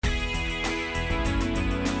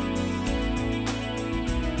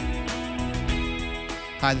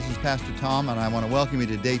Hi, this is Pastor Tom, and I want to welcome you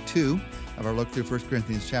to day 2 of our look through 1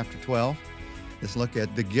 Corinthians chapter 12. This look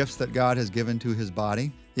at the gifts that God has given to his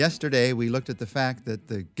body. Yesterday, we looked at the fact that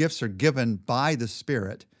the gifts are given by the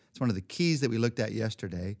Spirit. It's one of the keys that we looked at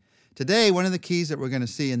yesterday. Today, one of the keys that we're going to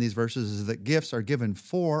see in these verses is that gifts are given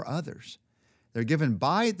for others. They're given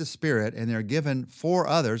by the Spirit, and they're given for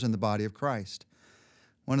others in the body of Christ.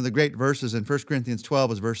 One of the great verses in 1 Corinthians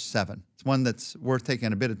 12 is verse 7. It's one that's worth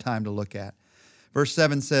taking a bit of time to look at. Verse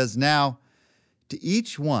 7 says, "Now, to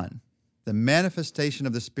each one, the manifestation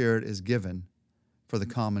of the Spirit is given for the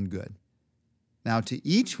common good." Now, to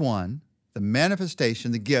each one, the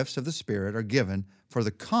manifestation, the gifts of the Spirit are given for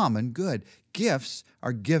the common good. Gifts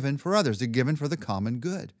are given for others. They're given for the common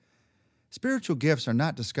good. Spiritual gifts are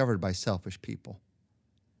not discovered by selfish people.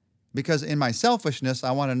 Because in my selfishness,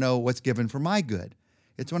 I want to know what's given for my good.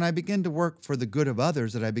 It's when I begin to work for the good of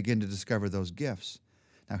others that I begin to discover those gifts.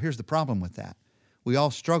 Now, here's the problem with that. We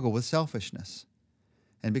all struggle with selfishness.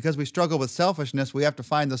 And because we struggle with selfishness, we have to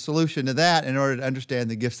find the solution to that in order to understand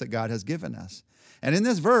the gifts that God has given us. And in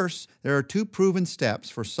this verse, there are 2 proven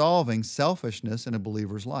steps for solving selfishness in a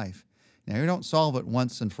believer's life. Now, you don't solve it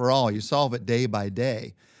once and for all. You solve it day by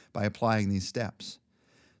day by applying these steps.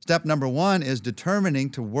 Step number 1 is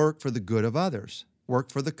determining to work for the good of others,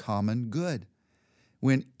 work for the common good.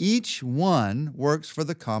 When each one works for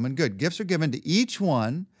the common good. Gifts are given to each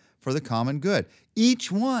one for the common good.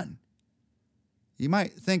 Each one. You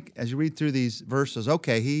might think as you read through these verses,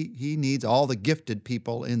 okay, he needs all the gifted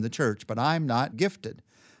people in the church, but I'm not gifted.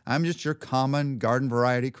 I'm just your common garden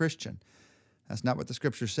variety Christian. That's not what the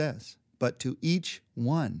Scripture says. But to each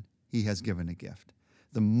one he has given a gift.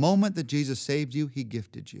 The moment that Jesus saved you, he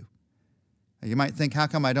gifted you. Now, you might think, how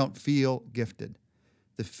come I don't feel gifted?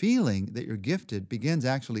 The feeling that you're gifted begins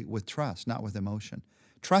actually with trust, not with emotion.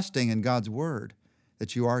 Trusting in God's word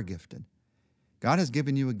that you are gifted. God has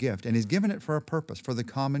given you a gift, and he's given it for a purpose, for the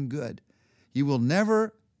common good. You will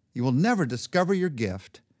never discover your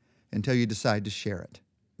gift until you decide to share it.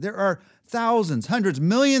 There are thousands, hundreds,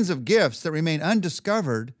 millions of gifts that remain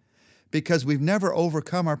undiscovered because we've never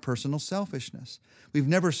overcome our personal selfishness. We've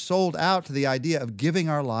never sold out to the idea of giving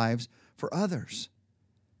our lives for others.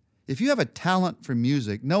 If you have a talent for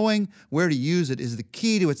music, knowing where to use it is the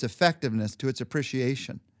key to its effectiveness, to its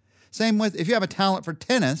appreciation. Same with if you have a talent for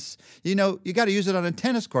tennis, you got to use it on a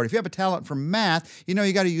tennis court. If you have a talent for math,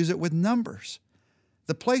 you got to use it with numbers.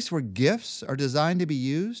 The place where gifts are designed to be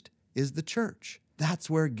used is the church. That's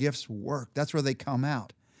where gifts work. That's where they come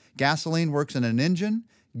out. Gasoline works in an engine.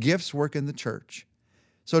 Gifts work in the church.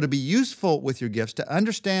 So to be useful with your gifts, to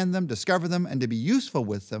understand them, discover them, and to be useful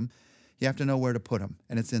with them, you have to know where to put them,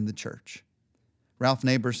 and it's in the church. Ralph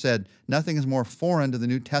Neighbor said, "Nothing is more foreign to the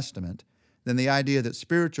New Testament than the idea that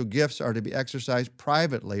spiritual gifts are to be exercised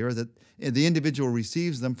privately or that the individual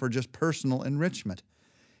receives them for just personal enrichment.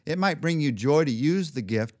 It might bring you joy to use the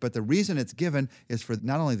gift, but the reason it's given is for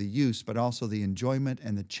not only the use, but also the enjoyment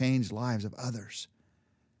and the changed lives of others."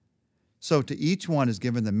 So to each one is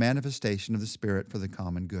given the manifestation of the Spirit for the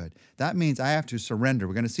common good. That means I have to surrender.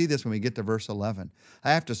 We're going to see this when we get to verse 11.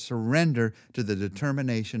 I have to surrender to the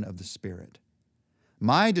determination of the Spirit.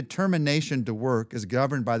 My determination to work is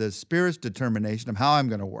governed by the Spirit's determination of how I'm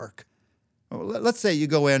going to work. Let's say you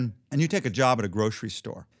go in and you take a job at a grocery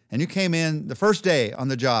store, and you came in the first day on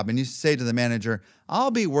the job, and you say to the manager, "I'll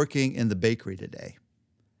be working in the bakery today.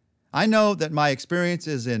 I know that my experience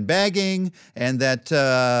is in bagging and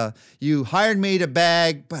that you hired me to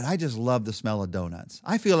bag, but I just love the smell of donuts.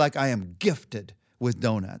 I feel like I am gifted with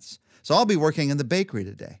donuts, so I'll be working in the bakery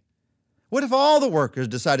today." What if all the workers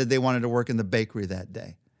decided they wanted to work in the bakery that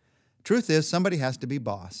day? Truth is, somebody has to be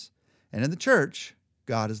boss. And in the church,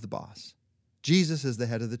 God is the boss. Jesus is the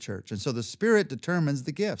head of the church. And so the Spirit determines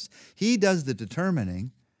the gifts. He does the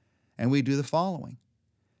determining, and we do the following.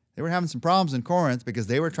 They were having some problems in Corinth because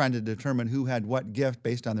they were trying to determine who had what gift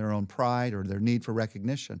based on their own pride or their need for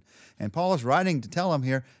recognition. And Paul is writing to tell them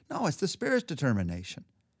here, no, it's the Spirit's determination.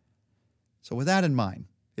 So with that in mind,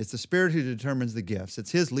 it's the Spirit who determines the gifts.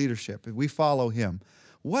 It's his leadership. We follow him.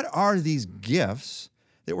 What are these gifts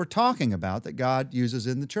that we're talking about that God uses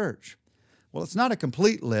in the church? Well, it's not a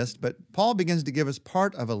complete list, but Paul begins to give us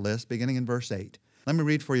part of a list beginning in verse 8. Let me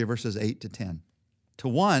read for you verses 8 to 10. To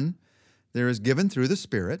one, there is given through the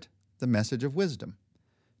Spirit the message of wisdom.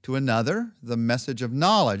 To another, the message of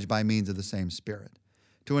knowledge by means of the same Spirit.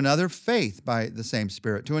 To another, faith by the same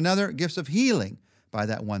Spirit. To another, gifts of healing by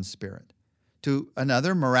that one Spirit. To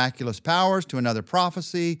another, miraculous powers. To another,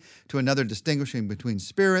 prophecy. To another, distinguishing between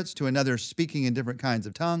spirits. To another, speaking in different kinds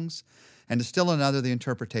of tongues. And to still another, the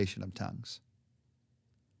interpretation of tongues.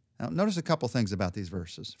 Now, notice a couple things about these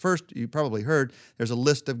verses. First, you probably heard there's a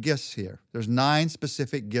list of gifts here. There's 9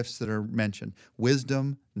 specific gifts that are mentioned: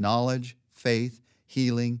 wisdom, knowledge, faith,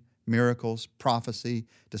 healing, miracles, prophecy,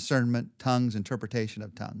 discernment, tongues, interpretation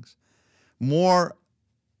of tongues. More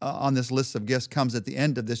on this list of gifts comes at the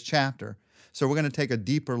end of this chapter. So we're going to take a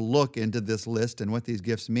deeper look into this list and what these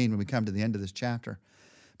gifts mean when we come to the end of this chapter.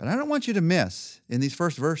 But I don't want you to miss in these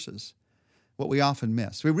first verses what we often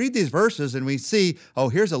miss. We read these verses and we see, oh,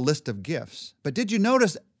 here's a list of gifts. But did you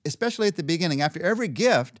notice, especially at the beginning, after every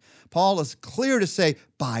gift, Paul is clear to say,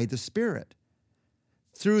 by the Spirit.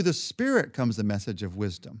 Through the Spirit comes the message of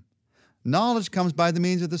wisdom. Knowledge comes by the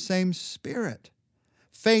means of the same Spirit.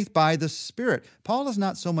 Faith by the Spirit. Paul is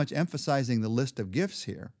not so much emphasizing the list of gifts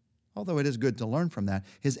here, although it is good to learn from that.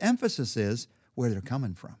 His emphasis is where they're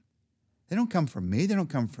coming from. They don't come from me. They don't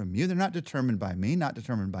come from you. They're not determined by me, not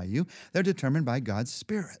determined by you. They're determined by God's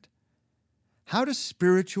Spirit. How do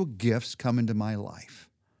spiritual gifts come into my life?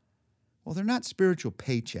 Well, they're not spiritual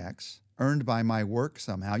paychecks earned by my work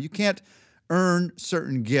somehow. You can't earn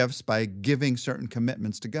certain gifts by giving certain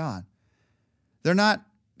commitments to God. They're not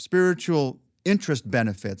spiritual interest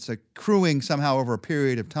benefits accruing somehow over a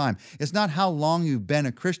period of time. It's not how long you've been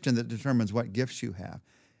a Christian that determines what gifts you have.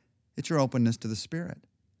 It's your openness to the Spirit.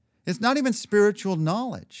 It's not even spiritual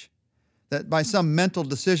knowledge, that by some mental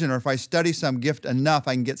decision or if I study some gift enough,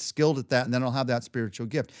 I can get skilled at that and then I'll have that spiritual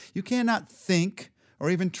gift. You cannot think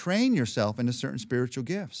or even train yourself into certain spiritual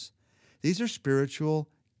gifts. These are spiritual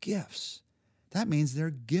gifts. That means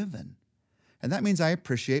they're given. And that means I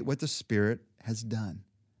appreciate what the Spirit has done.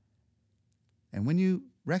 And when you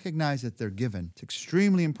recognize that they're given, it's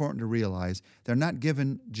extremely important to realize they're not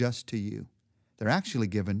given just to you. They're actually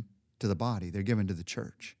given to the body. They're given to the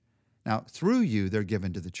church. Now, through you, they're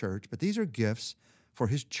given to the church, but these are gifts for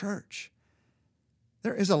His church.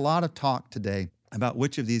 There is a lot of talk today about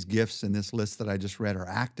which of these gifts in this list that I just read are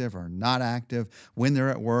active or not active, when they're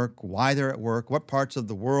at work, why they're at work, what parts of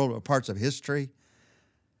the world, what parts of history.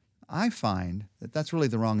 I find that that's really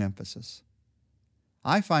the wrong emphasis.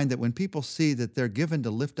 I find that when people see that they're given to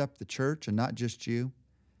lift up the church and not just you,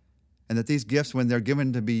 and that these gifts, when they're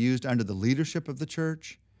given to be used under the leadership of the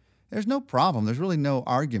church, there's no problem. There's really no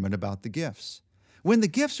argument about the gifts. When the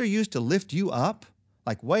gifts are used to lift you up,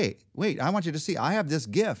 like, wait, I want you to see, I have this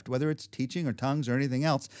gift, whether it's teaching or tongues or anything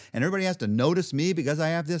else, and everybody has to notice me because I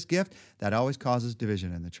have this gift, that always causes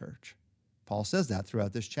division in the church. Paul says that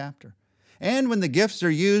throughout this chapter. And when the gifts are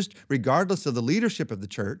used, regardless of the leadership of the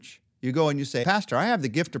church, you go and you say, Pastor, I have the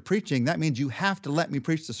gift of preaching. That means you have to let me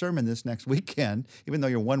preach the sermon this next weekend, even though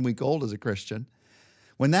you're 1 week old as a Christian.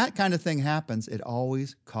 When that kind of thing happens, it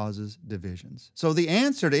always causes divisions. So the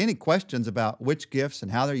answer to any questions about which gifts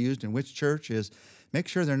and how they're used in which church is make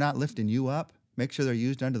sure they're not lifting you up. Make sure they're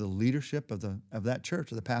used under the leadership of that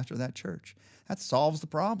church or the pastor of that church. That solves the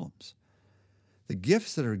problems. The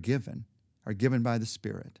gifts that are given by the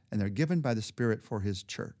Spirit, and they're given by the Spirit for His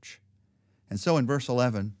church. And so in verse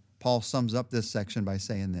 11, Paul sums up this section by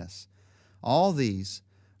saying this: all these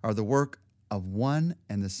are the work of one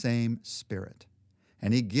and the same Spirit,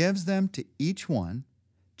 and He gives them to each one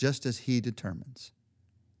just as He determines.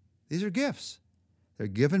 These are gifts. They're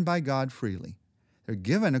given by God freely. They're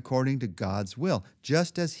given according to God's will,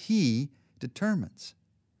 just as He determines.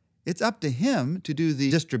 It's up to Him to do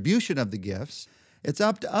the distribution of the gifts. It's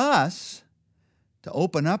up to us to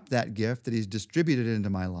open up that gift that He's distributed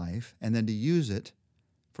into my life and then to use it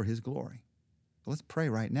for His glory. Let's pray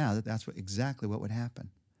right now that that's exactly what would happen.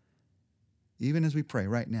 Even as we pray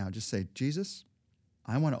right now, just say, Jesus,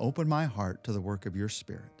 I want to open my heart to the work of your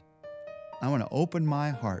Spirit. I want to open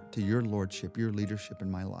my heart to your lordship, your leadership in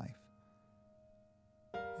my life.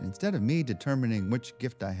 And instead of me determining which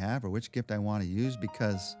gift I have or which gift I want to use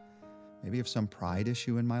because maybe of some pride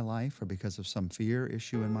issue in my life or because of some fear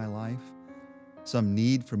issue in my life, some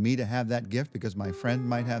need for me to have that gift because my friend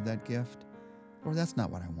might have that gift, Lord, that's not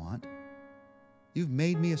what I want. You've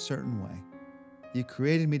made me a certain way. You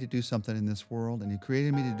created me to do something in this world, and you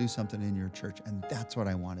created me to do something in your church, and that's what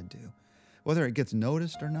I want to do. Whether it gets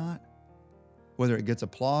noticed or not, whether it gets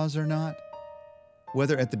applause or not,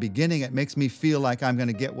 whether at the beginning it makes me feel like I'm going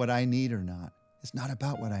to get what I need or not, it's not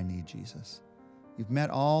about what I need, Jesus. You've met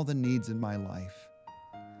all the needs in my life,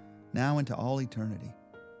 now into all eternity.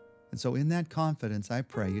 And so in that confidence, I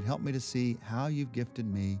pray you'd help me to see how you've gifted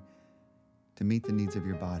me to meet the needs of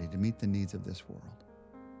your body, to meet the needs of this world.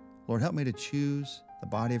 Lord, help me to choose the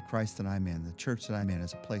body of Christ that I'm in, the church that I'm in,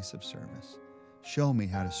 as a place of service. Show me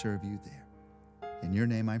how to serve you there. In your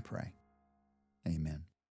name I pray. Amen.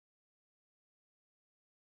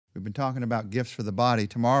 We've been talking about gifts for the body.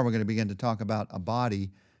 Tomorrow we're going to begin to talk about a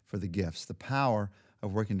body for the gifts, the power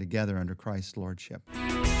of working together under Christ's lordship.